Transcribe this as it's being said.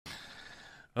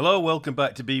Hello, welcome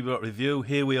back to Bebop Review.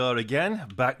 Here we are again,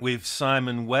 back with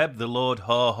Simon Webb, the Lord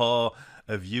Ha Ha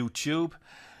of YouTube.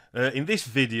 In this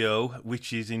video,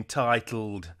 which is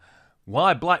entitled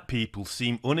Why Black People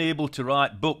Seem Unable to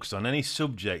Write Books on Any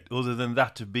Subject Other Than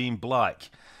That of Being Black,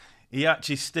 he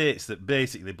actually states that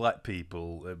basically black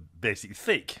people are basically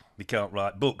thick. They can't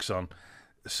write books on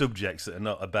subjects that are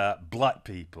not about black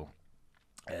people.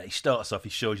 He starts off, he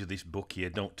shows you this book here,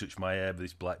 Don't Touch My Hair, by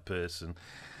this black person.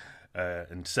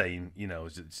 And saying,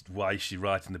 why is she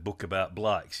writing the book about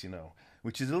blacks,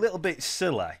 which is a little bit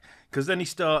silly, because then he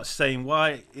starts saying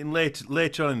why,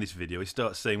 later on in this video, he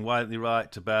starts saying why don't they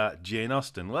write about Jane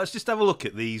Austen. Well, let's just have a look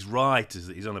at these writers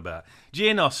that he's on about.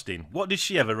 Jane Austen, what did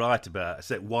she ever write about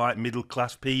except white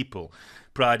middle-class people?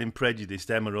 Pride and Prejudice,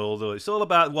 Emma Although. It's all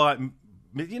about white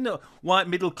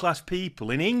middle-class people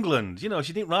in England. She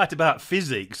didn't write about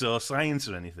physics or science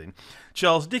or anything.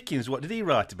 Charles Dickens, what did he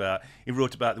write about? He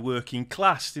wrote about the working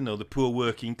class, the poor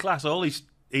working class. All his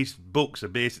books are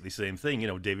basically the same thing.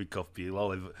 David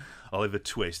Copperfield, Oliver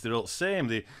Twist, they're all the same.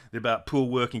 They're about poor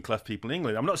working class people in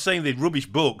England. I'm not saying they're rubbish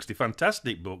books, they're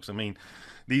fantastic books. I mean,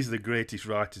 these are the greatest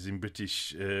writers in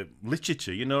British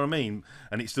literature, you know what I mean?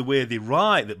 And it's the way they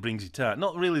write that brings it out,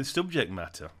 not really the subject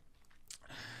matter.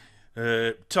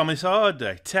 Thomas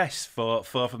Hardy, Tess, Far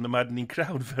From the Maddening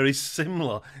Crowd, very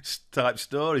similar type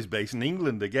stories based in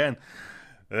England again.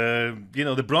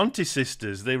 The Bronte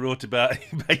sisters, they wrote about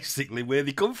basically where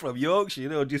they come from,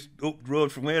 Yorkshire, just up the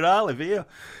road from where I live here.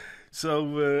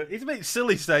 So it's a bit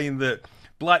silly saying that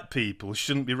black people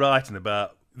shouldn't be writing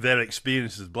about their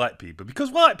experiences as black people,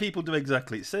 because white people do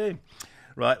exactly the same.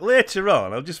 Right, later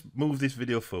on, I'll just move this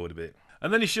video forward a bit.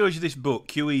 And then he shows you this book,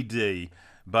 QED,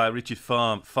 by Richard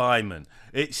Feynman.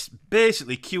 It's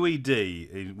basically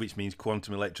QED, which means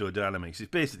quantum electrodynamics.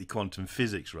 It's basically quantum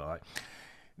physics, right?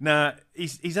 Now,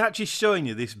 he's actually showing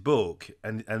you this book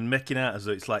and making out as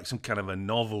though it's like some kind of a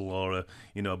novel or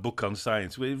a book on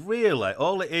science. Well, really,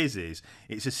 all it is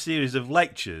it's a series of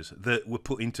lectures that were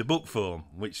put into book form,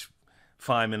 which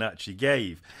Feynman actually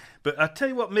gave. But I'll tell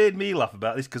you what made me laugh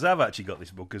about this, because I've actually got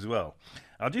this book as well.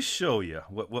 I'll just show you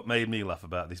what made me laugh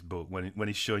about this book when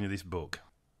he's showing you this book.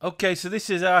 Okay, so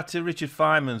this is out of Richard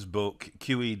Feynman's book,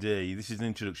 QED. This is an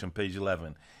introduction on page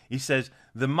 11. He says,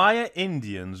 the Maya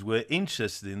Indians were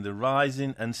interested in the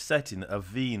rising and setting of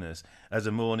Venus as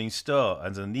a morning star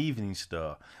and an evening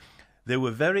star. They were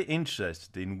very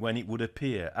interested in when it would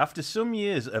appear. After some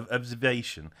years of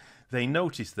observation, they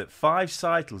noticed that 5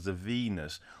 cycles of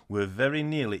Venus were very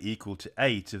nearly equal to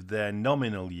 8 of their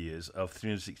nominal years of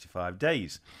 365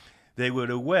 days. They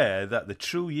were aware that the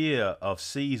true year of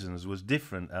seasons was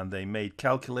different, and they made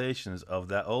calculations of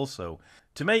that also.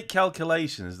 To make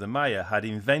calculations, the Maya had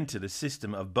invented a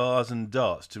system of bars and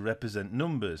dots to represent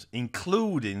numbers,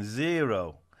 including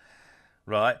 0.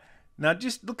 Right? Now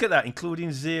just look at that,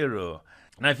 including 0.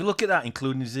 Now if you look at that,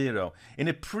 including 0, in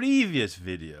a previous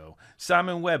video,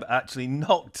 Simon Webb actually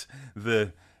knocked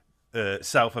the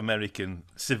South American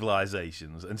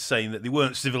civilizations and saying that they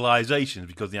weren't civilizations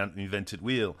because they hadn't invented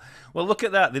wheel. Well, look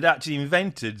at that. They'd actually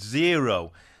invented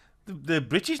 0. The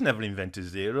British never invented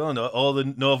 0, or the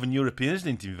Northern Europeans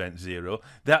didn't invent 0.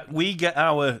 That we get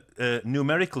our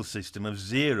numerical system of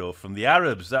 0 from the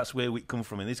Arabs. That's where we come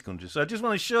from in this country. So I just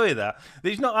want to show you that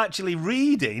he's not actually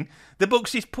reading the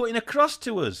books he's putting across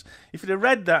to us. If he'd have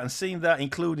read that and seen that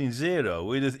including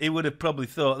 0, he would have probably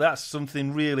thought that's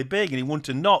something really big, and he wouldn't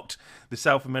have knocked the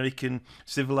South American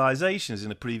civilizations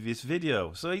in a previous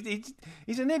video. So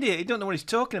he's an idiot. He don't know what he's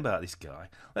talking about, this guy.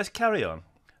 Let's carry on.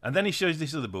 And then he shows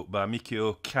this other book by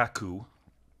Mikio Kaku.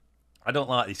 I don't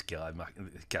like this guy,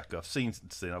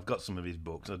 Kaku. I've got some of his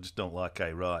books. I just don't like how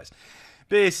he writes.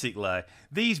 Basically,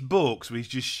 these books we're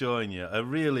just showing you are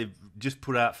really just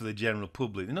put out for the general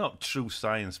public. They're not true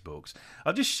science books.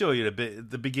 I'll just show you a bit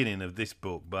at the beginning of this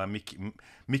book by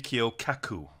Mikio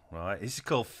Kaku. Right? This is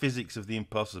called Physics of the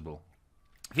Impossible.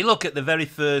 If you look at the very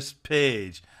first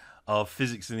page of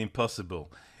Physics of the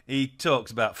Impossible, he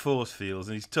talks about force fields,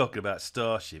 and he's talking about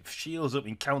starships. Shields up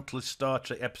in countless Star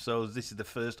Trek episodes. This is the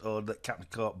first order that Captain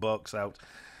Kirk barks out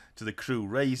to the crew,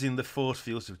 raising the force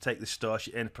fields to take the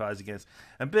Starship Enterprise against.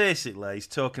 And basically, he's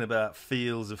talking about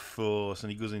fields of force,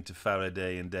 and he goes into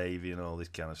Faraday and Davy and all this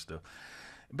kind of stuff.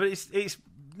 But it's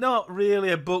not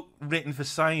really a book written for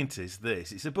scientists,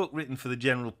 this. It's a book written for the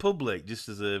general public, just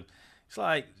as a... It's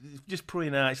like just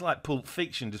putting out, it's like Pulp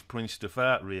Fiction, just putting stuff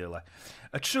out, really.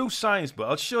 A true science book,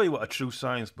 I'll show you what a true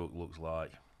science book looks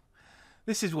like.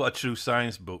 This is what a true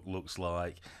science book looks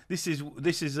like. This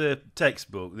is a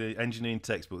textbook, the engineering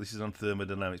textbook. This is on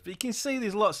thermodynamics. But you can see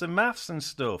there's lots of maths and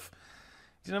stuff.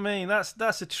 Do you know what I mean?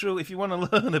 That's a true. If you want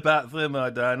to learn about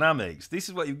thermodynamics, this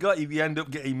is what you've got. You end up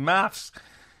getting maths.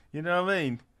 You know what I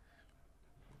mean?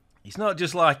 It's not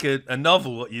just like a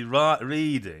novel what you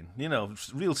reading. You know,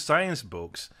 real science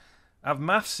books have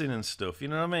maths in and stuff. You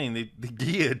know what I mean? They're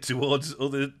geared towards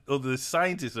other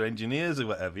scientists or engineers or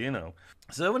whatever. You know.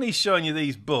 So when he's showing you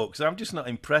these books, I'm just not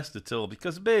impressed at all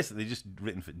because basically they're just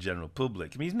written for the general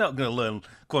public. I mean, he's not going to learn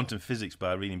quantum physics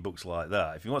by reading books like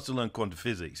that. If he wants to learn quantum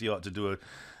physics, he ought to do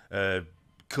a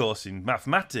course in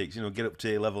mathematics. You know, get up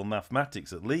to A-level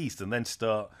mathematics at least, and then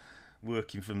start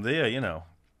working from there. You know.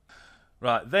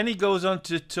 Right, then he goes on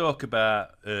to talk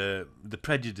about the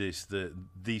prejudice that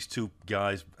these two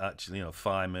guys actually, you know,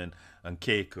 Feynman and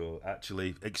Keiko,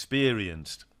 actually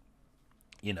experienced.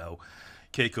 You know,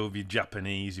 Keiko was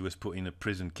Japanese, he was put in a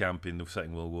prison camp in the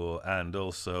Second World War, and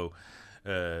also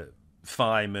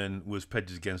Feynman was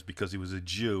prejudiced against because he was a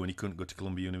Jew and he couldn't go to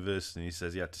Columbia University, and he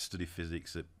says he had to study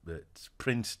physics at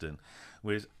Princeton.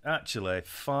 Whereas actually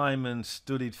Feynman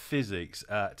studied physics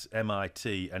at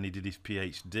MIT and he did his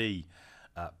PhD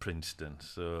at Princeton.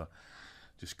 So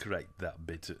just correct that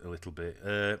bit a little bit.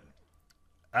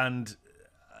 And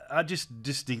I just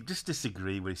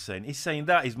disagree with what he's saying. He's saying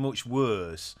that is much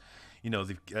worse. You know,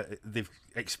 they've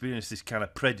experienced this kind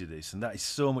of prejudice, and that is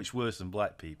so much worse than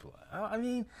black people. I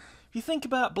mean, if you think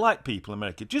about black people in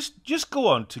America, just go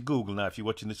on to Google now if you're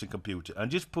watching this on a computer,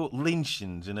 and just put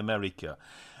lynchings in America,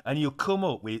 and you'll come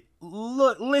up with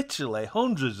literally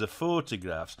hundreds of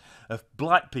photographs of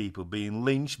black people being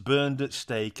lynched, burned at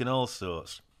stake, and all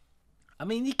sorts. I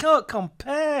mean, you can't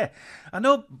compare. I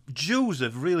know Jews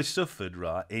have really suffered,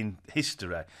 right, in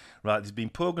history, right? There's been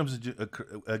pogroms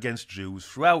against Jews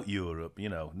throughout Europe, you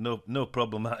know, no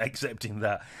problem accepting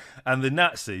that. And the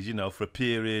Nazis, you know, for a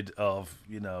period of,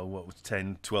 you know, what was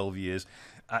 10, 12 years,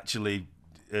 actually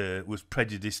was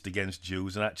prejudiced against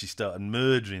Jews and actually started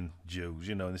murdering Jews,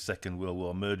 you know, in the Second World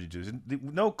War, murdered Jews.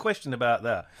 No question about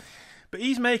that. But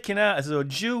he's making out as though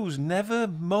Jews never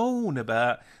moan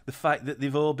about the fact that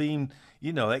they've all been,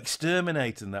 you know,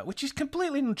 exterminated and that, which is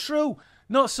completely untrue.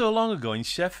 Not so long ago in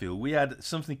Sheffield, we had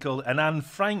something called an Anne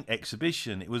Frank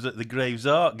exhibition. It was at the Graves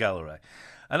Art Gallery.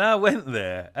 And I went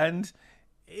there, and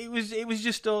it was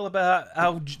just all about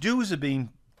how Jews have been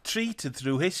treated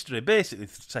through history, basically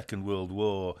the Second World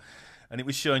War. And it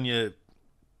was showing you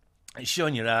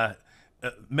how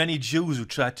many Jews who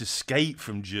tried to escape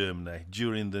from Germany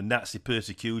during the Nazi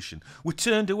persecution were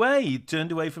turned away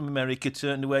from America,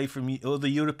 turned away from other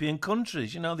European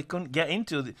countries. You know, they couldn't get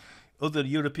into the other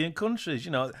European countries,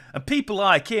 you know. And people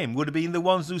like him would have been the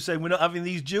ones who said, we're not having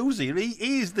these Jews here.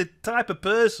 He's the type of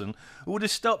person who would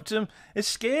have stopped them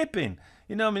escaping.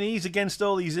 You know, I mean, he's against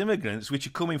all these immigrants which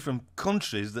are coming from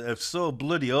countries that are so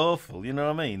bloody awful, you know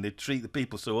what I mean? They treat the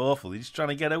people so awful. They're just trying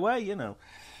to get away, you know.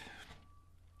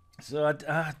 So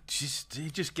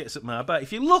he just gets up my back.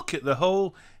 If you look at the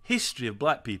whole history of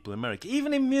black people in America,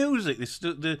 even in music,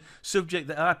 the subject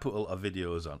that I put a lot of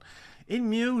videos on, in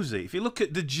music, if you look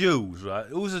at the Jews, right,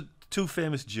 who's the two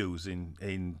famous Jews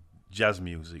in jazz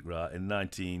music, right, in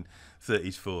 1930s,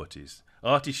 40s,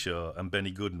 Artie Shaw and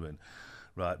Benny Goodman,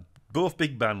 right, both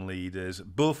big band leaders,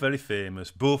 both very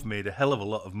famous, both made a hell of a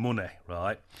lot of money,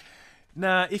 right.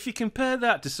 Now, if you compare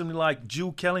that to somebody like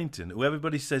Duke Ellington, who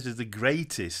everybody says is the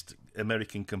greatest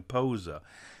American composer,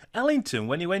 Ellington,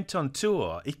 when he went on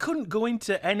tour, he couldn't go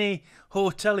into any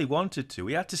hotel he wanted to.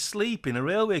 He had to sleep in a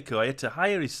railway car. He had to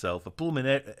hire himself a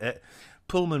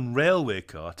Pullman railway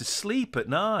car to sleep at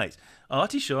night.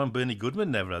 Artie Shaw and Bernie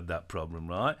Goodman never had that problem,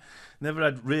 right? Never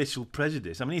had racial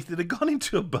prejudice. I mean, if they'd have gone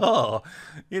into a bar,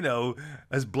 you know,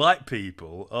 as black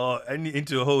people, or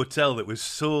into a hotel that was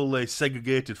solely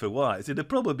segregated for whites, they'd have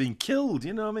probably been killed,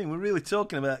 you know what I mean? We're really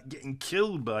talking about getting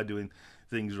killed by doing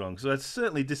things wrong. So I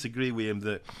certainly disagree with him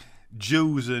that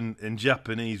Jews and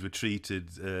Japanese were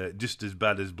treated just as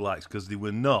bad as blacks, because they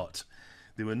were not.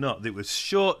 They were not. It was a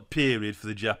short period for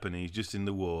the Japanese, just in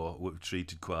the war, were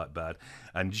treated quite bad.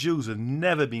 And Jews have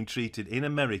never been treated, in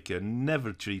America,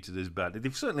 never treated as bad.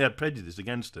 They've certainly had prejudice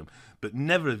against them, but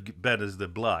never as bad as the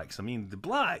blacks. I mean, the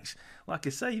blacks, like I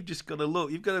say, you've just got to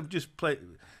look. You've got to just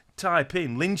type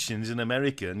in lynchings in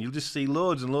America, and you'll just see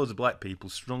loads and loads of black people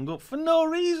strung up for no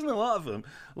reason, a lot of them,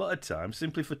 a lot of times,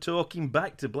 simply for talking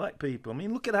back to black people. I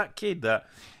mean, look at that kid,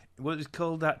 what is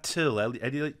called, that Till,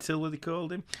 Eddie Till, what they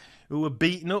called him, who were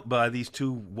beaten up by these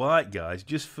two white guys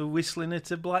just for whistling at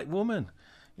a black woman.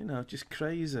 You know, just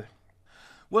crazy.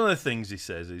 One of the things he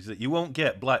says is that you won't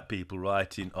get black people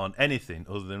writing on anything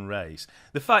other than race.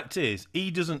 The fact is,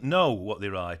 he doesn't know what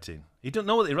they're writing. He doesn't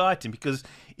know what they're writing because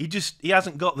he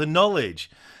hasn't got the knowledge.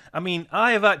 I mean,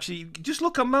 I have actually, just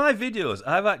look at my videos,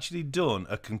 I've actually done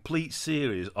a complete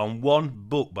series on one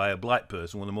book by a black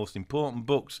person, one of the most important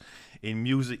books in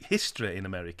music history in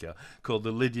America, called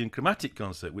The Lydian Chromatic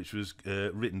Concert, which was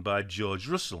written by George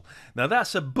Russell. Now,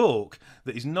 that's a book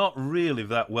that is not really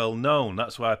that well known.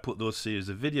 That's why I put those series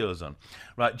of videos on.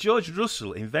 Right, George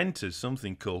Russell invented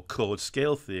something called chord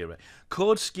scale theory.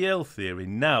 Chord scale theory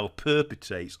now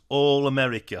perpetuates all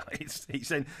America. It's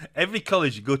in every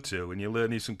college you go to when you're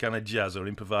learning some kind of jazz or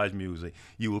improvised music,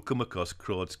 you will come across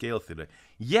chord scale theory.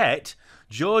 Yet,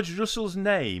 George Russell's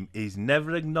name is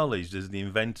never acknowledged as the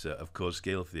inventor of chord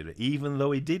scale theory, even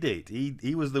though he did it.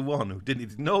 He was the one who did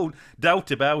it. No doubt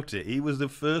about it. He was the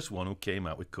first one who came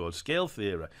out with chord scale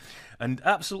theory. And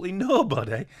absolutely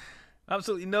nobody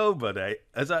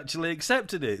has actually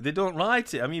accepted it. They don't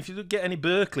write it. I mean, if you get any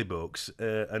Berkeley books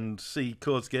and see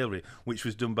chord scale theory, which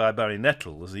was done by Barry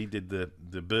Nettles, he did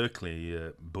the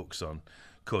Berkeley books on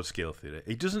chord scale theory,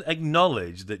 he doesn't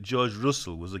acknowledge that George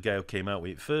Russell was the guy who came out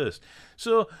with it first.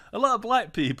 So a lot of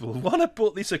black people want to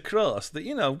put this across that,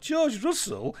 you know, George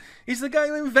Russell is the guy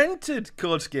who invented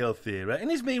chord scale theory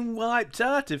and he's been wiped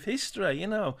out of history, you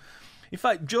know. In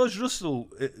fact, George Russell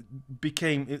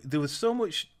there was so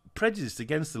much prejudice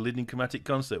against the Lydian Chromatic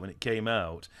Concert when it came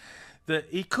out that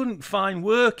he couldn't find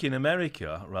work in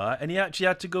America, right? And he actually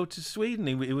had to go to Sweden.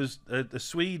 It was a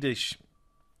Swedish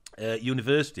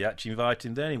university actually invited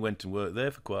him there, and he went and worked there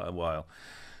for quite a while.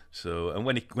 So, and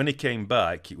when he came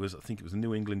back, I think it was the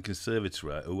New England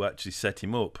Conservatory who actually set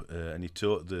him up, and he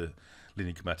taught the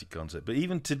Lydian Chromatic Concert. But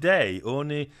even today,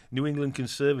 only New England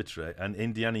Conservatory and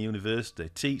Indiana University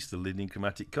teach the Lydian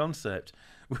Chromatic Concept,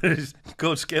 whereas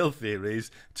chord scale theory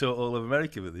is taught all over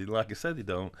America. But like I said, they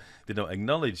don't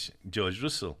acknowledge George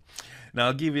Russell. Now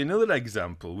I'll give you another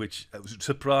example, which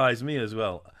surprised me as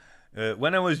well.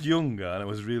 When I was younger and I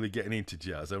was really getting into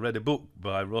jazz, I read a book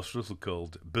by Ross Russell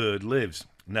called Bird Lives.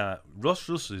 Now, Ross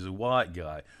Russell is a white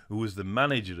guy who was the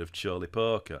manager of Charlie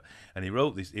Parker, and he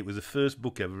wrote this. It was the first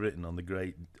book ever written on the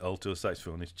great alto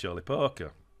saxophonist Charlie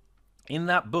Parker. In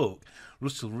that book,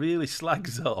 Russell really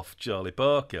slags off Charlie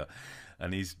Parker,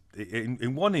 and he's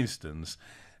in one instance,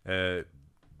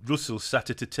 Russell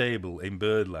sat at a table in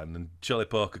Birdland and Charlie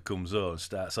Parker comes on and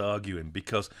starts arguing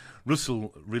because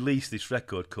Russell released this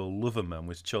record called Loverman,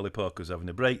 which Charlie Parker was having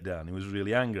a breakdown. He was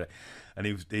really angry and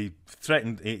he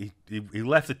threatened, he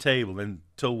left the table and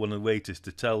told one of the waiters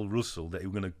to tell Russell that he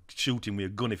was going to shoot him with a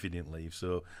gun if he didn't leave,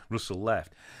 so Russell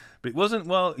left. But it wasn't,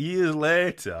 well, years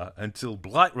later until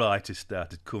black writers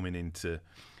started coming into,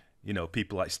 you know,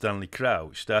 people like Stanley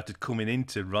Crouch started coming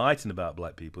into writing about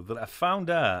black people that I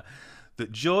found out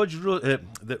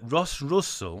that Ross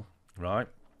Russell, right,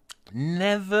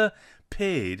 never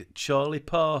paid Charlie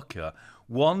Parker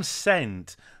 1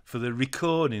 cent for the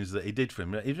recordings that he did for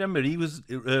him. Remember, he was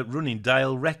running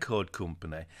Dial Record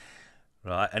Company,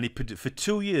 right, and for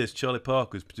 2 years Charlie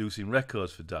Parker was producing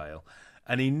records for Dial,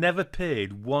 and he never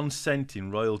paid 1 cent in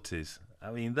royalties.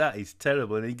 I mean, that is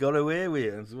terrible, and he got away with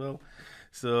it as well.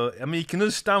 So, I mean, you can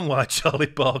understand why Charlie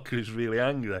Parker is really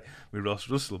angry with Ross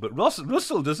Russell. But Ross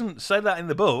Russell doesn't say that in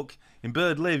the book. In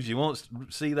Bird Lives, you won't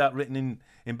see that written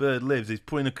in Bird Lives. He's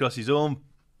putting across his own,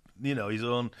 you know, his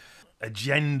own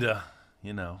agenda,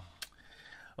 you know.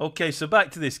 Okay, so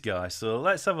back to this guy. So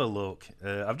let's have a look.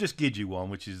 I've just given you one,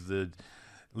 which is the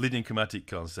Lydian Chromatic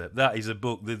Concept. That is a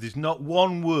book. There's not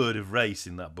one word of race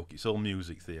in that book. It's all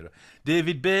music theory.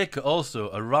 David Baker, also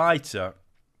a writer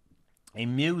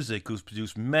in music, who's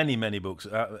produced many, many books.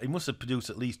 He must have produced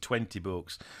at least 20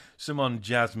 books, some on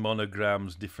jazz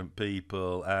monograms, different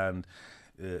people, and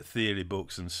theory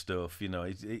books and stuff. You know,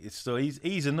 so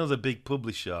he's another big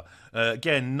publisher.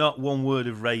 Again, not one word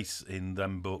of race in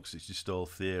them books. It's just all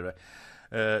theory.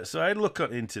 So I had a look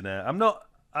on the internet.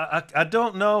 I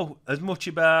don't know as much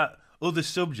about other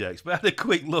subjects, but I had a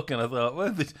quick look and I thought,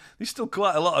 well, there's still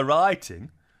quite a lot of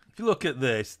writing. If you look at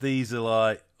this, these are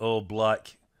like all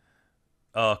black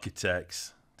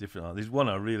architects, different. There's one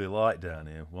I really like down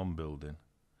here, one building.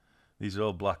 These are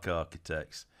all black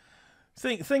architects.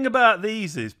 Thing about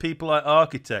these is people like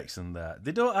architects and that,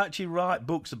 they don't actually write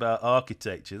books about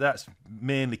architecture. That's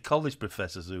mainly college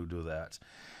professors who do that.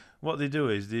 What they do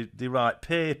is they write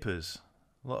papers.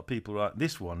 A lot of people write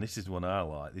this one. This is one I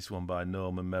like. This one by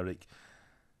Norman Merrick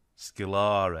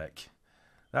Skilarek.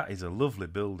 That is a lovely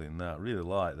building. That I really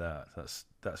like that.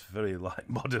 That's very like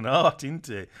modern art, isn't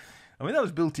it? I mean, that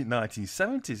was built in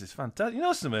 1970s. It's fantastic. You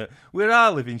know something? Where I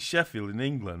live in Sheffield, in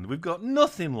England, we've got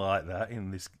nothing like that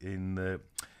in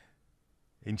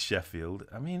Sheffield.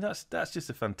 I mean, that's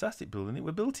just a fantastic building. It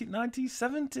was built in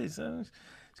 1970s.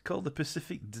 It's called the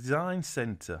Pacific Design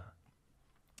Centre.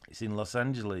 It's in Los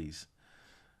Angeles.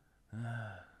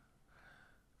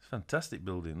 It's a fantastic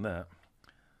building, that.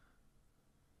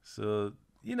 So,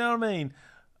 you know what I mean?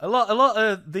 A lot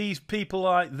of these people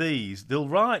like these, they'll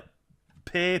write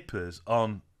papers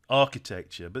on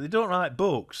architecture, but they don't write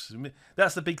books. I mean,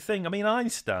 that's the big thing. I mean,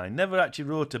 Einstein never actually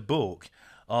wrote a book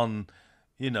on,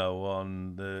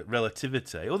 on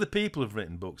relativity. Other people have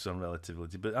written books on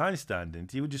relativity, but Einstein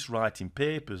didn't. He was just writing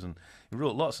papers, and he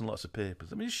wrote lots and lots of papers.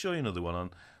 Let me just show you another one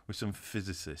on with some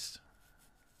physicists.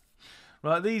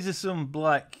 Right, these are some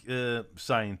black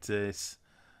scientists.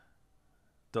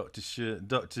 Dr.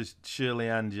 Shirley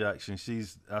Ann Jackson.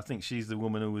 I think she's the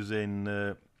woman who was in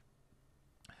the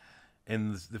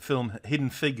film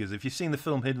Hidden Figures. If you've seen the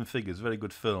film Hidden Figures, very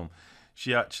good film.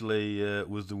 She actually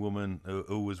was the woman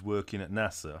who was working at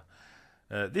NASA.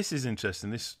 This is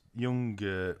interesting. This young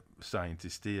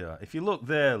scientist here. If you look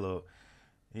there, look,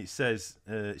 it says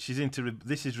she's into.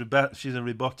 She's a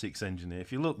robotics engineer.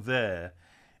 If you look there,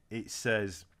 it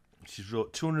says she's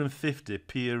wrote 250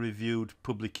 peer-reviewed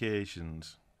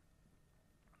publications.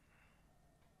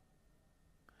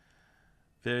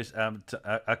 Various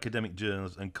academic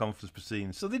journals and conference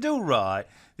proceedings. So they do write.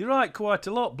 They write quite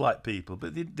a lot, black people,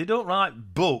 but they don't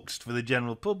write books for the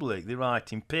general public. They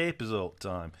write in papers all the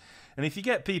time. And if you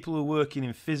get people who are working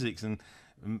in physics and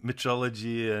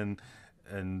metrology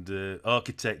and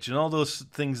architecture and all those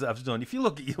things that I've done, if you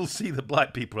look at, you'll see that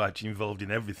black people are actually involved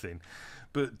in everything.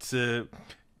 But they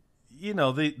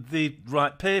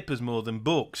write papers more than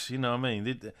books. You know what I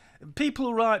mean? People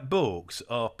who write books,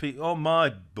 or my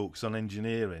books on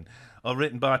engineering, are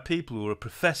written by people who are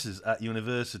professors at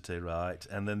university, right?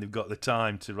 And then they've got the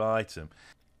time to write them.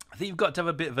 I think you've got to have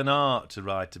a bit of an art to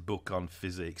write a book on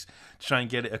physics, to try and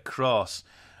get it across.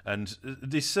 And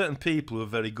there's certain people who are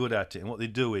very good at it, and what they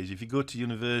do is, if you go to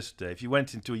university, if you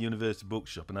went into a university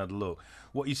bookshop and had a look,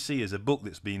 what you see is a book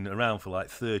that's been around for like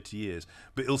 30 years,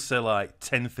 but it'll say like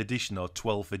 10th edition or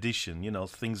 12th edition,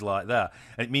 things like that.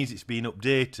 And it means it's been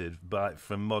updated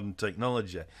from modern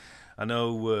technology. I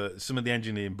know some of the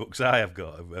engineering books I have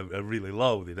got are really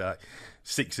low. They're like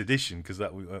 6th edition, because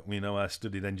I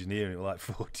studied engineering like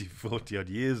 40 odd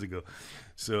years ago.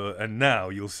 So, and now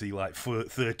you'll see like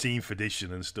 13th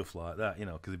edition and stuff like that,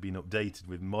 because they've been updated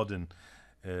with modern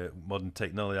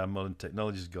technology, and modern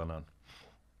technology's gone on.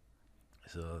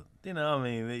 So,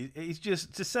 it's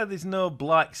just to say there's no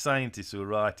black scientists who are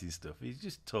writing stuff. He's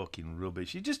just talking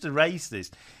rubbish. He's just a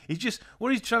racist.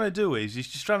 What he's trying to do is, he's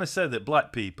just trying to say that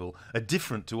black people are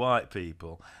different to white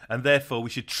people, and therefore we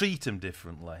should treat them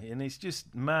differently. And it's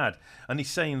just mad. And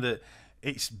he's saying that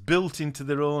it's built into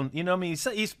their own. It's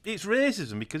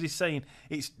racism, because he's saying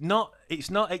it's not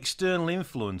external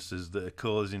influences that are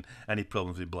causing any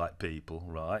problems with black people,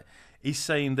 right? He's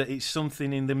saying that it's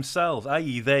something in themselves,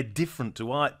 i.e., they're different to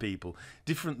white people,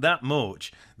 different that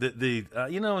much that they,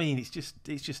 it's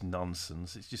just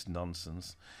nonsense. It's just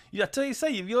nonsense. I tell you,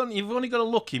 you've only got to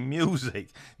look in music,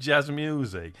 jazz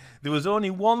music. There was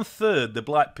only 1/3 the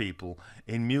black people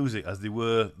in music as there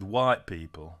were the white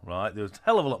people, right? There was a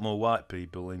hell of a lot more white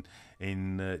people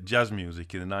in jazz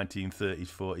music in the 1930s,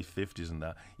 40s, 50s, and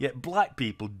that. Yet black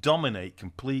people dominate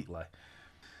completely.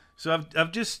 So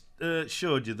I've just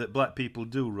showed you that black people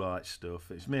do write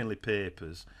stuff. It's mainly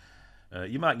papers.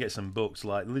 You might get some books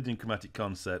like Lydian Chromatic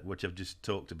Concept, which I've just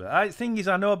talked about. The thing is,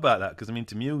 I know about that because I'm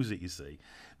into music, you see.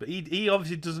 But he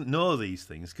obviously doesn't know these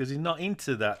things because he's not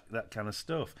into that kind of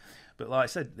stuff. But like I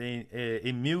said,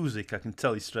 in music, I can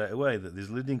tell you straight away that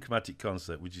there's Lydian Chromatic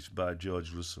Concept, which is by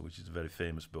George Russell, which is a very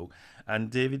famous book,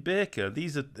 and David Baker.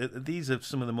 These are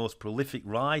some of the most prolific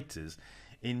writers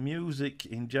in music,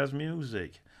 in jazz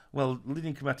music. Well,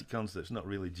 Lydian Chromatic Concept's not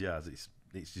really jazz, it's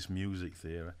just music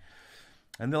theory.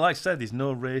 And like I said, there's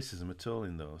no racism at all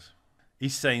in those.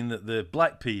 He's saying that the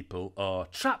black people are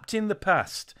trapped in the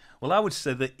past. Well, I would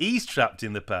say that he's trapped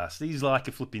in the past. He's like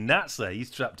a flipping Nazi. He's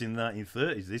trapped in the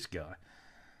 1930s, this guy.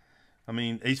 I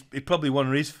mean, probably one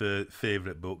of his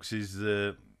favourite books is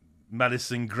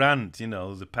Madison Grant,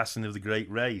 The Passing of the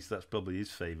Great Race. That's probably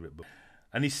his favourite book.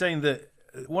 And he's saying that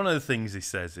one of the things he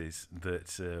says is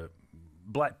that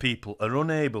black people are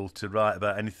unable to write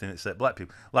about anything except black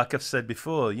people. Like I've said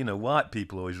before, white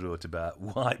people always wrote about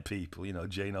white people.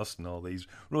 Jane Austen, all these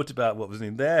wrote about what was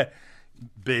in their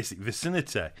basic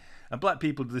vicinity. And black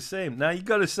people do the same. Now, you've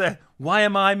got to say, why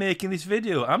am I making this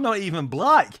video? I'm not even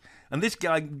black. And this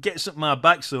guy gets up my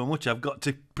back so much, I've got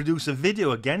to produce a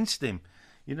video against him.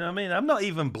 You know what I mean? I'm not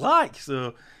even black.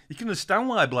 So you can understand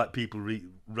why black people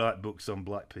write books on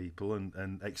black people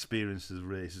and experiences of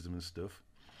racism and stuff.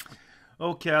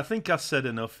 Okay, I think I've said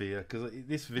enough here, because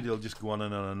this video will just go on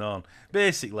and on and on.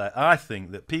 Basically, I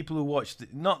think that people who watch,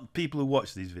 not people who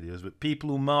watch these videos, but people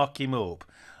who mark him up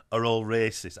are all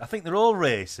racist. I think they're all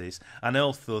racist, and I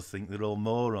also think they're all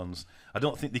morons. I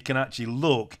don't think they can actually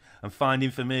look and find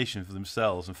information for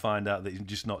themselves and find out that he's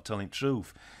just not telling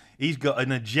truth. He's got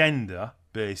an agenda,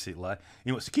 basically.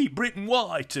 He wants to keep Britain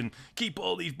white and keep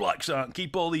all these blacks out and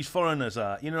keep all these foreigners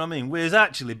out. You know what I mean? Whereas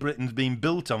actually Britain's been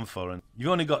built on foreign.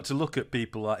 You've only got to look at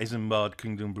people like Isambard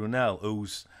Kingdom Brunel,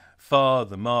 whose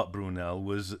father, Mark Brunel,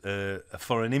 was a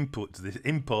foreign import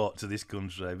to this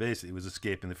country. Basically, he was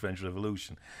escaping the French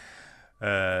Revolution.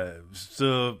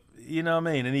 So, you know what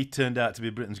I mean? And he turned out to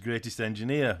be Britain's greatest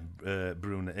engineer,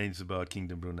 Isambard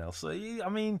Kingdom Brunel. So, I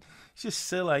mean, it's just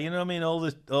silly. You know what I mean?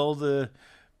 All the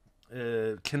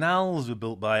canals were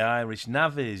built by Irish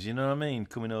navvies, you know what I mean?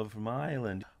 Coming over from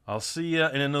Ireland. I'll see you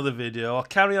in another video. I'll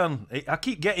carry on. I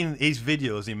keep getting his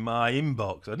videos in my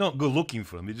inbox. I don't go looking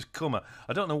for them. They just come out.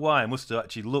 I don't know why. I must have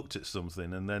actually looked at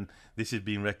something and then this has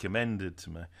been recommended to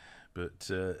me.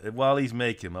 But while he's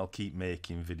making them, I'll keep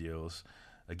making videos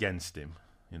against him.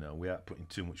 You know, we aren't putting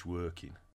too much work in.